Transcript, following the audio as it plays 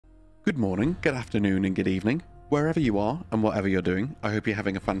Good morning, good afternoon, and good evening. Wherever you are and whatever you're doing, I hope you're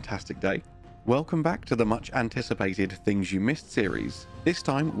having a fantastic day. Welcome back to the much anticipated Things You Missed series. This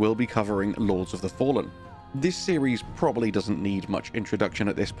time we'll be covering Lords of the Fallen. This series probably doesn't need much introduction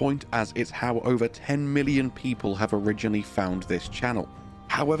at this point, as it's how over 10 million people have originally found this channel.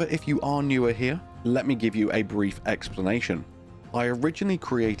 However, if you are newer here, let me give you a brief explanation. I originally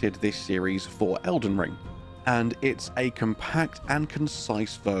created this series for Elden Ring, and it's a compact and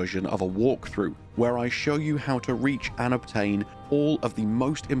concise version of a walkthrough where I show you how to reach and obtain all of the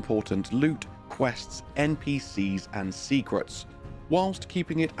most important loot, quests, NPCs, and secrets, whilst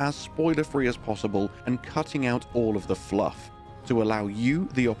keeping it as spoiler-free as possible and cutting out all of the fluff, to allow you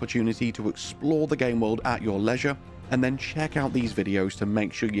the opportunity to explore the game world at your leisure and then check out these videos to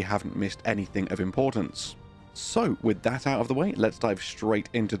make sure you haven't missed anything of importance. So with that out of the way, let's dive straight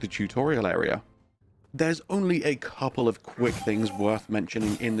into the tutorial area. There's only a couple of quick things worth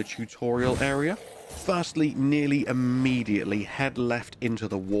mentioning in the tutorial area. Firstly, nearly immediately head left into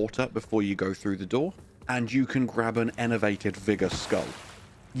the water before you go through the door, and you can grab an enervated Vigor Skull.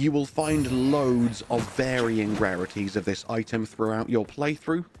 You will find loads of varying rarities of this item throughout your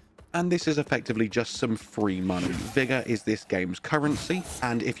playthrough, and this is effectively just some free money. Vigor is this game's currency,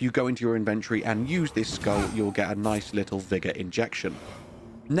 and if you go into your inventory and use this skull, you'll get a nice little Vigor injection.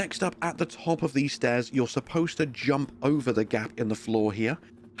 Next up, at the top of these stairs, you're supposed to jump over the gap in the floor here.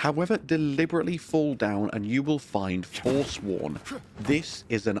 However, deliberately fall down and you will find Souls-borne. This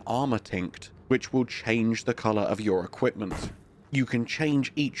is an armor tinct, which will change the color of your equipment. You can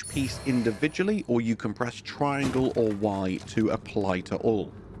change each piece individually, or you can press triangle or Y to apply to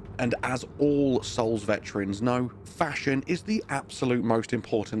all. And as all Souls veterans know, fashion is the absolute most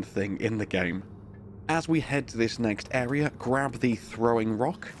important thing in the game. As we head to this next area, grab the throwing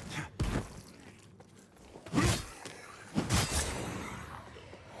rock.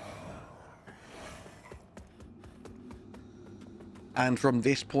 And from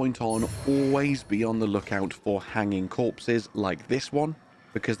this point on, always be on the lookout for hanging corpses like this one,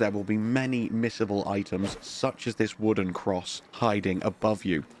 because there will be many missable items such as this wooden cross hiding above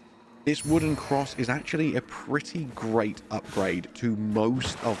you. This wooden cross is actually a pretty great upgrade to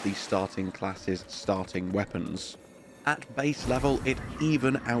most of the starting class's starting weapons. At base level, it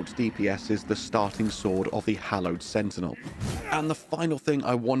even out DPS's the starting sword of the Hallowed Sentinel. And the final thing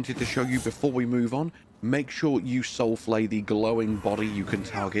I wanted to show you before we move on, make sure you soul flay the glowing body you can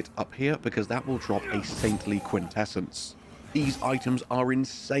target up here, because that will drop a saintly quintessence. These items are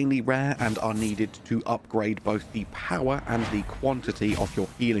insanely rare and are needed to upgrade both the power and the quantity of your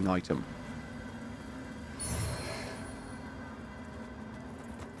healing item.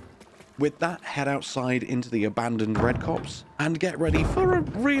 With that, head outside into the abandoned Redcopse and get ready for a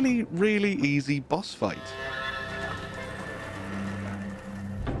really easy boss fight.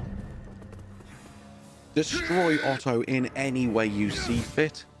 Destroy Otto in any way you see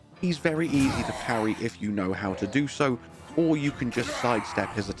fit. He's very easy to parry if you know how to do so, or you can just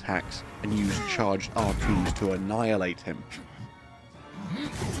sidestep his attacks and use charged R2s to annihilate him.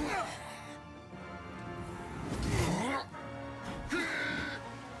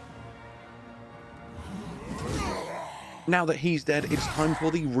 Now that he's dead, it's time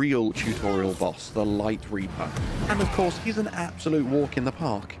for the real tutorial boss, the Light Reaper. And of course, he's an absolute walk in the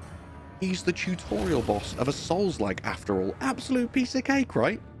park. He's the tutorial boss of a Souls-like after all. Absolute piece of cake,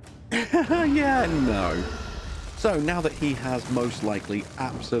 right? Yeah, no. So now that he has most likely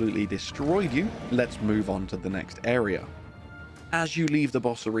absolutely destroyed you, let's move on to the next area. As you leave the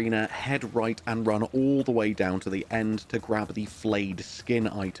boss arena, head right and run all the way down to the end to grab the flayed skin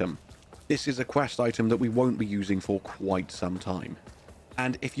item. This is a quest item that we won't be using for quite some time.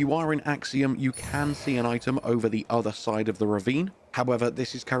 And if you are in Axiom, you can see an item over the other side of the ravine. However,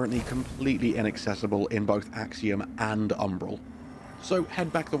 this is currently completely inaccessible in both Axiom and Umbral. So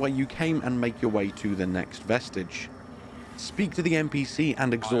head back the way you came and make your way to the next vestige. Speak to the NPC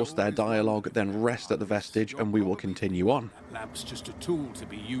and exhaust their dialogue, then rest at the vestige and we will continue on. That lamp's just a tool to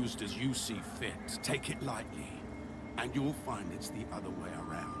be used as you see fit. Take it lightly, and you'll find it's the other way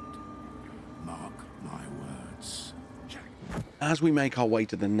around. Mark my words. As we make our way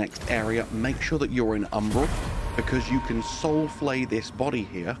to the next area, make sure that you're in Umbral, because you can soul flay this body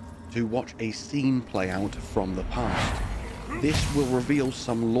here to watch a scene play out from the past. This will reveal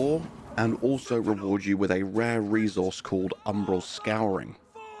some lore and also reward you with a rare resource called Umbral Scouring.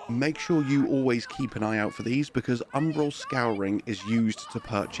 Make sure you always keep an eye out for these, because Umbral Scouring is used to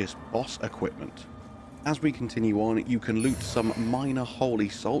purchase boss equipment. As we continue on, you can loot some minor holy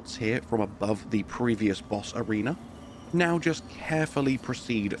salts here from above the previous boss arena. Now just carefully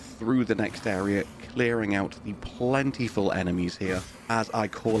proceed through the next area, clearing out the plentiful enemies here, as I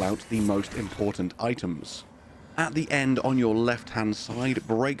call out the most important items. At the end on your left hand side,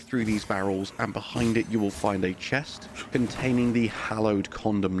 break through these barrels, and behind it you will find a chest containing the Hallowed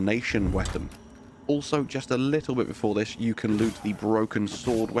Condemnation weapon. Also, just a little bit before this, you can loot the broken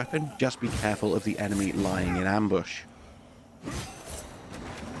sword weapon. Just be careful of the enemy lying in ambush.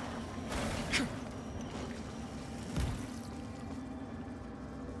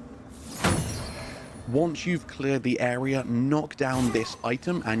 Once you've cleared the area, knock down this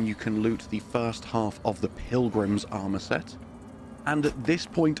item and you can loot the first half of the Pilgrim's armor set. And at this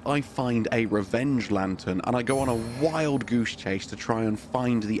point I find a revenge lantern and I go on a wild goose chase to try and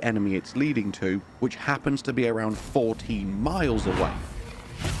find the enemy it's leading to, which happens to be around 14 miles away.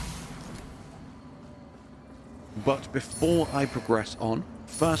 But before I progress on,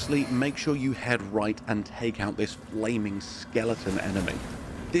 firstly make sure you head right and take out this flaming skeleton enemy.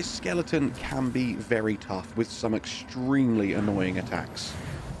 This skeleton can be very tough with some extremely annoying attacks.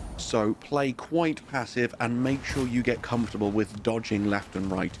 So play quite passive and make sure you get comfortable with dodging left and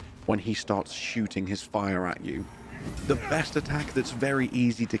right when he starts shooting his fire at you. The best attack that's very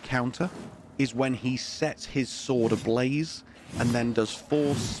easy to counter is when he sets his sword ablaze and then does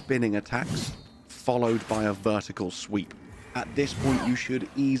 4 spinning attacks followed by a vertical sweep. At this point you should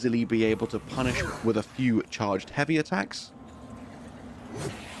easily be able to punish with a few charged heavy attacks.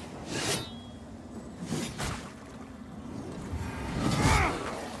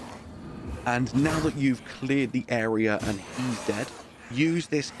 And now that you've cleared the area and he's dead, use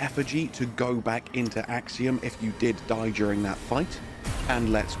this effigy to go back into Axiom if you did die during that fight,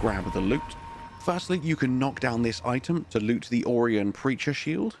 and let's grab the loot. Firstly, you can knock down this item to loot the Orion Preacher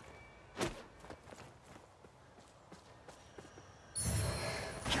Shield.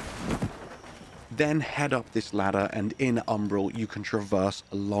 Then head up this ladder and in Umbral you can traverse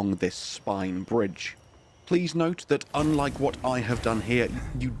along this spine bridge. Please note that unlike what I have done here,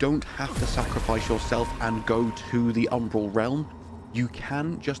 you don't have to sacrifice yourself and go to the Umbral realm. You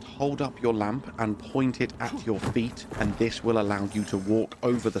can just hold up your lamp and point it at your feet, and this will allow you to walk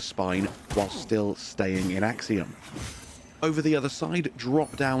over the spine while still staying in Axiom. Over the other side,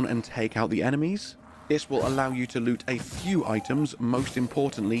 drop down and take out the enemies. This will allow you to loot a few items, most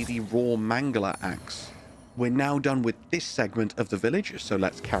importantly the raw mangler axe. We're now done with this segment of the village, so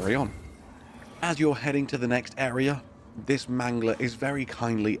let's carry on. As you're heading to the next area, this mangler is very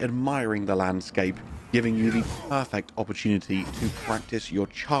kindly admiring the landscape, giving you the perfect opportunity to practice your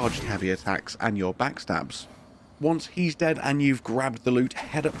charged heavy attacks and your backstabs. Once he's dead and you've grabbed the loot,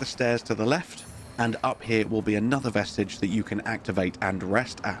 head up the stairs to the left, and up here will be another vestige that you can activate and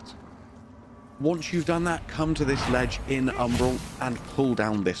rest at. Once you've done that, come to this ledge in Umbral and pull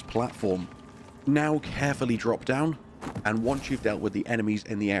down this platform. Now carefully drop down, and once you've dealt with the enemies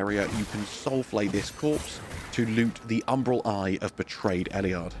in the area, you can soulflay this corpse to loot the Umbral Eye of Betrayed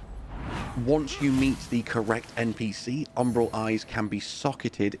Eliard. Once you meet the correct NPC, Umbral Eyes can be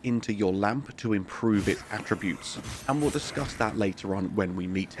socketed into your lamp to improve its attributes, and we'll discuss that later on when we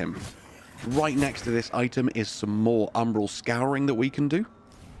meet him. Right next to this item is some more Umbral scouring that we can do.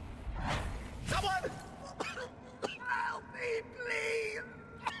 Someone! Help me, please!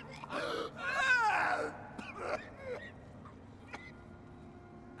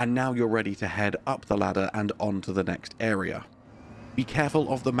 And now you're ready to head up the ladder and on to the next area. Be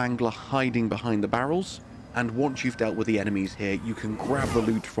careful of the mangler hiding behind the barrels, and once you've dealt with the enemies here, you can grab the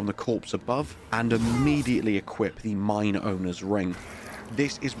loot from the corpse above and immediately equip the Mine Owner's Ring.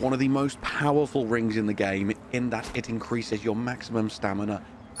 This is one of the most powerful rings in the game in that it increases your maximum stamina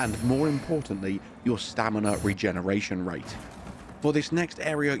and, more importantly, your stamina regeneration rate. For this next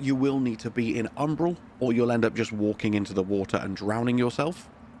area, you will need to be in Umbral, or you'll end up just walking into the water and drowning yourself.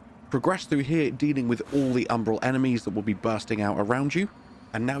 Progress through here, dealing with all the Umbral enemies that will be bursting out around you,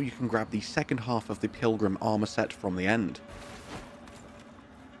 and now you can grab the second half of the Pilgrim armor set from the end.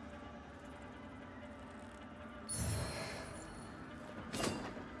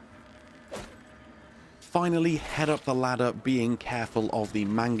 Finally, head up the ladder, being careful of the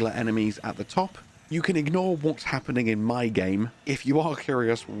mangler enemies at the top. You can ignore what's happening in my game. If you are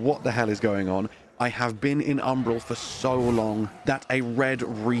curious what the hell is going on, I have been in Umbral for so long that a Red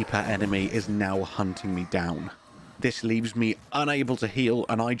Reaper enemy is now hunting me down. This leaves me unable to heal,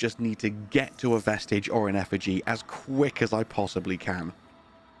 and I just need to get to a vestige or an effigy as quick as I possibly can.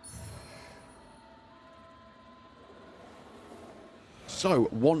 So,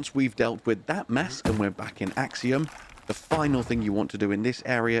 once we've dealt with that mess and we're back in Axiom, the final thing you want to do in this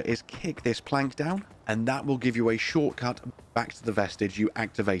area is kick this plank down, and that will give you a shortcut back to the vestige you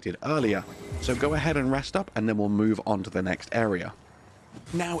activated earlier. So go ahead and rest up, and then we'll move on to the next area.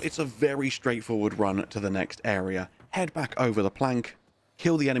 Now it's a very straightforward run to the next area. Head back over the plank,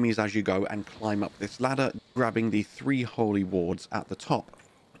 kill the enemies as you go, and climb up this ladder, grabbing the 3 holy wards at the top.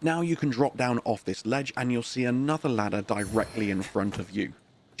 Now you can drop down off this ledge, and you'll see another ladder directly in front of you.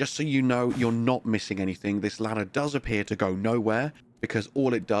 Just so you know, you're not missing anything. This ladder does appear to go nowhere, because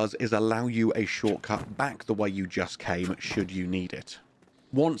all it does is allow you a shortcut back the way you just came, should you need it.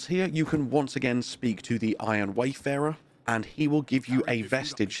 Once here, you can once again speak to the Iron Wayfarer, and he will give you a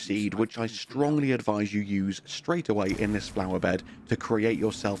vestige seed, which I strongly advise you use straight away in this flower bed to create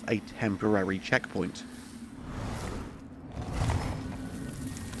yourself a temporary checkpoint.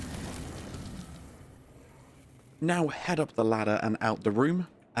 Now head up the ladder and out the room,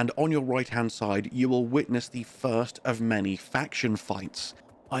 and on your right hand side you will witness the first of many faction fights.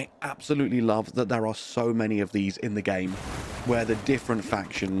 I absolutely love that there are so many of these in the game, where the different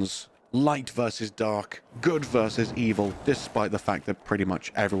factions, light versus dark, good versus evil, despite the fact that pretty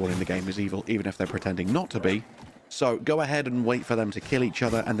much everyone in the game is evil, even if they're pretending not to be. So go ahead and wait for them to kill each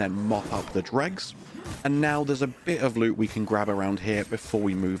other and then mop up the dregs. And now there's a bit of loot we can grab around here before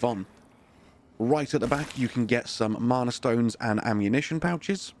we move on. Right at the back, you can get some mana stones and ammunition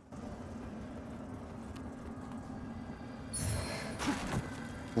pouches.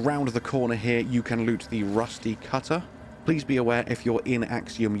 Round the corner here, you can loot the rusty cutter. Please be aware, if you're in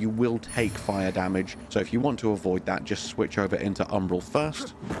Axiom, you will take fire damage. So if you want to avoid that, just switch over into Umbral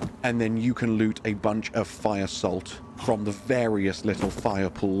first. And then you can loot a bunch of fire salt from the various little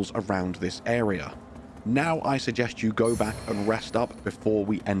fire pools around this area. Now I suggest you go back and rest up before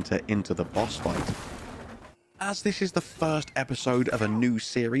we enter into the boss fight. As this is the first episode of a new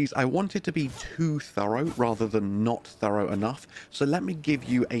series, I want it to be too thorough rather than not thorough enough, so let me give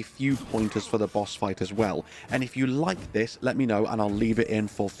you a few pointers for the boss fight as well. And if you like this, let me know and I'll leave it in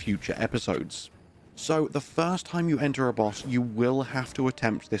for future episodes. So the first time you enter a boss, you will have to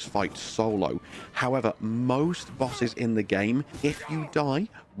attempt this fight solo. However, most bosses in the game, if you die,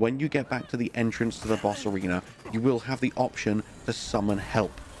 when you get back to the entrance to the boss arena, you will have the option to summon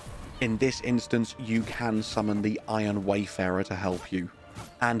help. In this instance, you can summon the Iron Wayfarer to help you.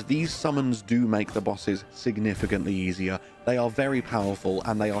 And these summons do make the bosses significantly easier. They are very powerful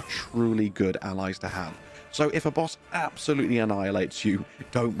and they are truly good allies to have. So if a boss absolutely annihilates you,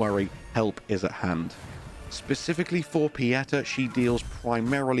 don't worry, help is at hand. Specifically for Pieta, she deals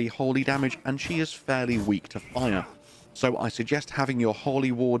primarily holy damage and she is fairly weak to fire. So I suggest having your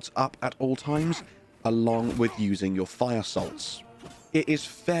holy wards up at all times, along with using your fire salts. It is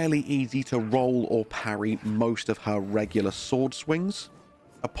fairly easy to roll or parry most of her regular sword swings.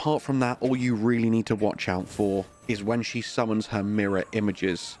 Apart from that, all you really need to watch out for is when she summons her mirror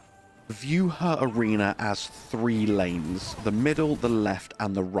images. View her arena as 3 lanes, the middle, the left,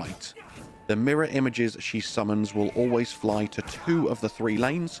 and the right. The mirror images she summons will always fly to 2 of the 3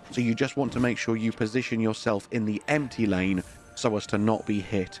 lanes, so you just want to make sure you position yourself in the empty lane so as to not be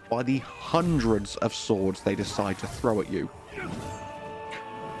hit by the hundreds of swords they decide to throw at you.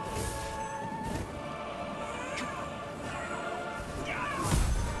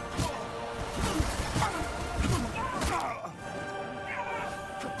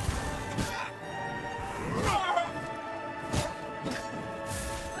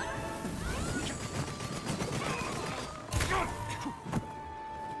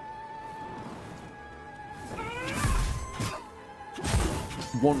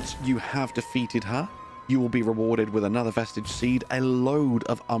 Once you have defeated her, you will be rewarded with another vestige seed, a load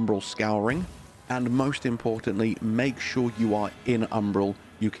of Umbral scouring, and most importantly, make sure you are in Umbral.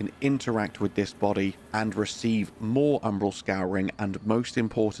 You can interact with this body and receive more Umbral scouring, and most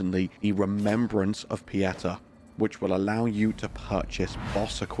importantly, the remembrance of Pieta, which will allow you to purchase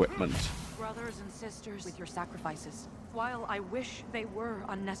boss equipment. Brothers and sisters, with your sacrifices, while I wish they were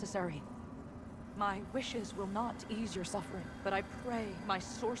unnecessary, my wishes will not ease your suffering, but I pray my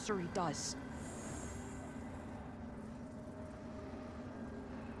sorcery does.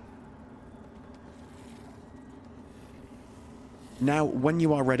 Now, when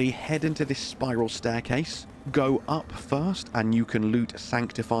you are ready, head into this spiral staircase. Go up first, and you can loot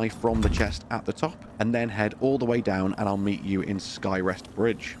Sanctify from the chest at the top, and then head all the way down, and I'll meet you in Skyrest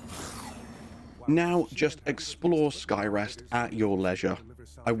Bridge. Now, just explore Skyrest at your leisure.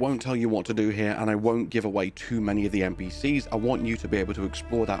 I won't tell you what to do here, and I won't give away too many of the NPCs. I want you to be able to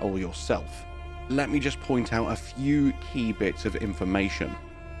explore that all yourself. Let me just point out a few key bits of information.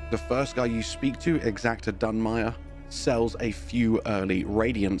 The first guy you speak to, Exacta Dunmire, sells a few early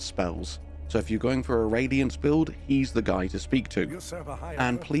Radiant spells. So if you're going for a Radiance build, he's the guy to speak to.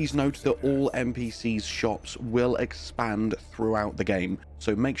 And please note that all NPCs' shops will expand throughout the game,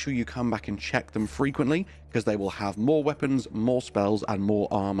 so make sure you come back and check them frequently, because they will have more weapons, more spells, and more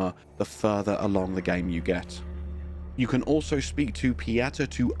armor the further along the game you get. You can also speak to Pieta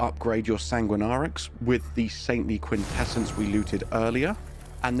to upgrade your Sanguinarix with the Saintly Quintessence we looted earlier,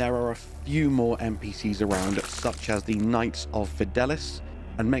 and there are a few more NPCs around, such as the Knights of Fidelis,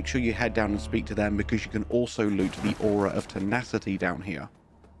 and make sure you head down and speak to them because you can also loot the Aura of Tenacity down here.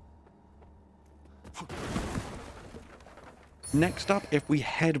 Next up, if we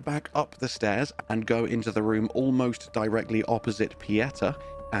head back up the stairs and go into the room almost directly opposite Pieta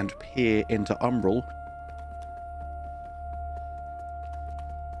and peer into Umbral,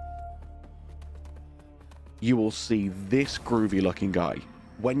 you will see this groovy looking guy.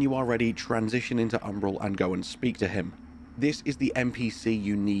 When you are ready, transition into Umbral and go and speak to him. This is the NPC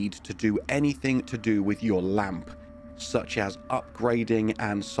you need to do anything to do with your lamp, such as upgrading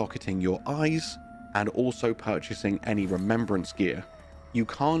and socketing your eyes, and also purchasing any remembrance gear. You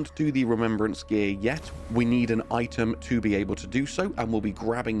can't do the remembrance gear yet. We need an item to be able to do so, and we'll be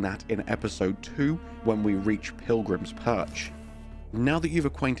grabbing that in episode 2 when we reach Pilgrim's Perch. Now that you've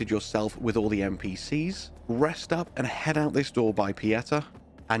acquainted yourself with all the NPCs, rest up and head out this door by Pieta,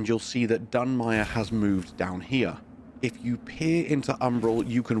 and you'll see that Dunmire has moved down here. If you peer into Umbral,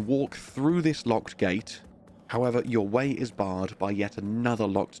 you can walk through this locked gate. However, your way is barred by yet another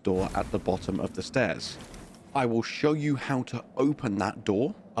locked door at the bottom of the stairs. I will show you how to open that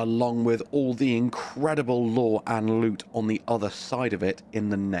door, along with all the incredible lore and loot on the other side of it in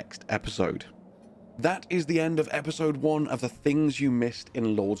the next episode. That is the end of episode 1 of the things you missed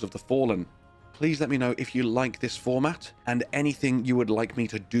in Lords of the Fallen. Please let me know if you like this format and anything you would like me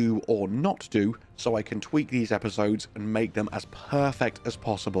to do or not do, so I can tweak these episodes and make them as perfect as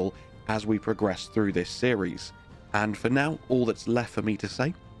possible as we progress through this series. And for now, all that's left for me to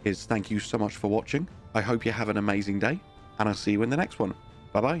say is thank you so much for watching. I hope you have an amazing day, and I'll see you in the next one.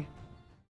 Bye bye.